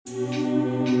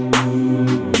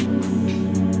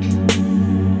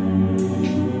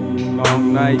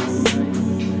nights,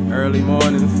 early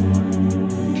mornings.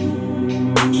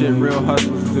 Shit real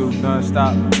hustlers do,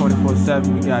 non-stop,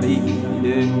 24/7, we gotta eat, you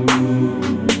dig?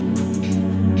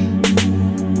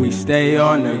 We stay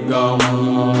on the go,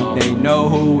 they know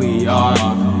who we are.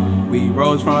 We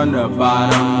rose from the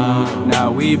bottom,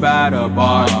 now we by the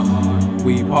bar.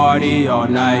 We party all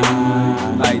night,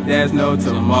 like there's no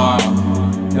tomorrow.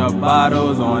 The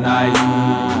bottles on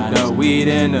ice, the weed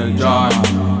in the jar.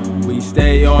 We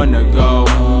stay on the go,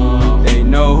 they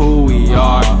know who we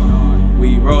are.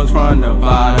 We rose from the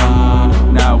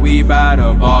bottom, now we by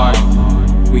the bar.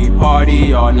 We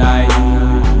party all night,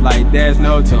 like there's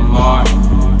no tomorrow.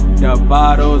 The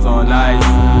bottles on ice,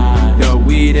 the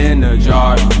weed in the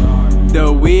jar.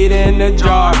 The weed in the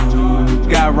jar,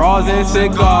 got raws and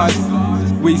cigars.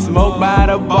 We smoke by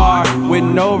the bar, with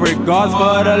no regards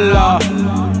for the law.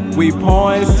 We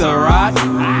pouring Ciroc,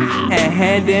 and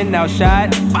handing out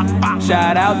shots.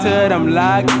 Shout out to them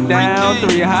lockdown,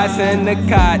 3 hots in the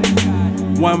cot.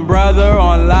 One brother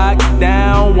on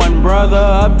lockdown, one brother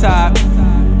up top.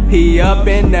 He up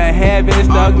in the heaven,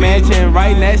 stuck mansion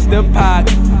right next to Pac.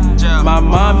 My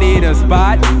mom need a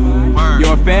spot,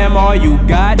 your fam all you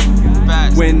got.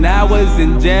 When I was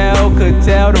in jail, could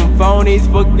tell them phonies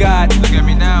forgot.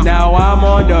 Now I'm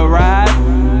on the rise,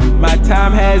 my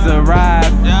time has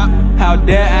arrived. How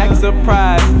dare act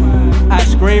surprised, I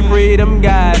scream freedom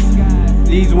guys.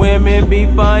 These women be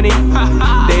funny,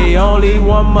 they only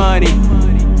want money.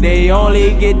 They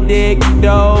only get dick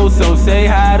though, so say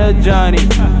hi to Johnny.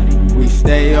 We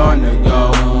stay on the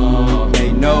go,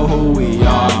 they know who we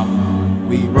are.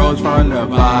 We rose from the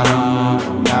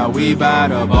bottom, now we by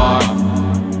the bar.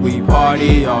 We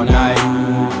party all night,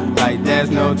 like there's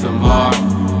no tomorrow.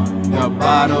 The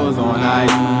bottles on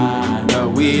ice, the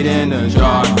weed in the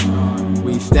jar.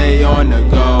 We stay on the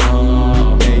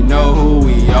go, they know who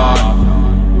we are.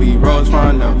 We rose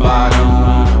from the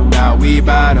bottom, now we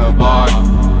by the bar.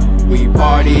 We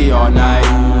party all night,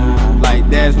 like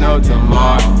there's no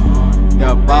tomorrow.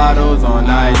 The bottles on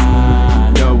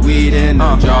ice, the weed in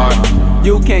the jar.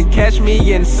 You can catch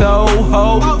me in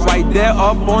Soho, right there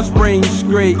up on Spring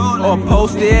Street, or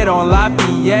posted on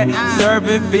Lafayette,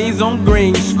 serving fiends on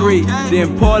Green Street.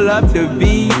 Then pull up the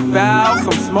V-Files,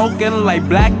 I'm smoking like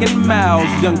Black and Mouse.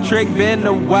 Young Trick been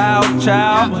a wild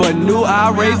child, but knew I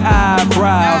raise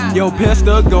eyebrows. Yo,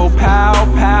 pistol go pow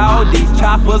pow, these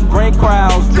choppers bring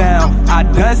crowds down. I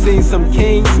done seen some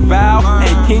kings bow,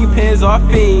 and kingpins are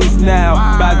fiends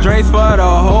now. Buy drinks for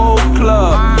the whole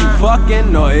club, you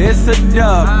fucking or it's a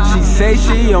dub. She say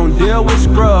she don't deal with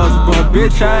scrubs, but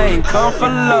bitch I ain't come for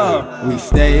love. We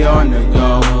stay on the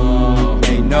go,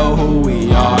 they know who we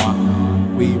are.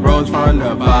 We rose from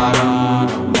the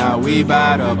bottom, now we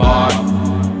by the bar.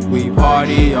 We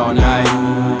party all night,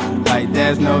 like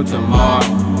there's no tomorrow.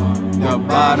 The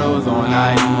bottles on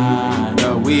ice,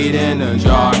 the weed in the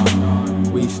jar.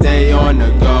 We stay on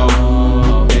the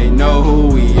go, they know who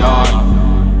we are.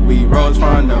 We rose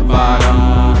from the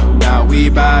bottom, now we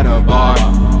by the bar.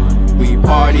 We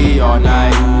party all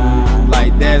night,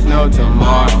 like there's no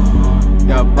tomorrow.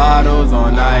 The bottles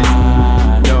on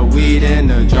ice, the weed in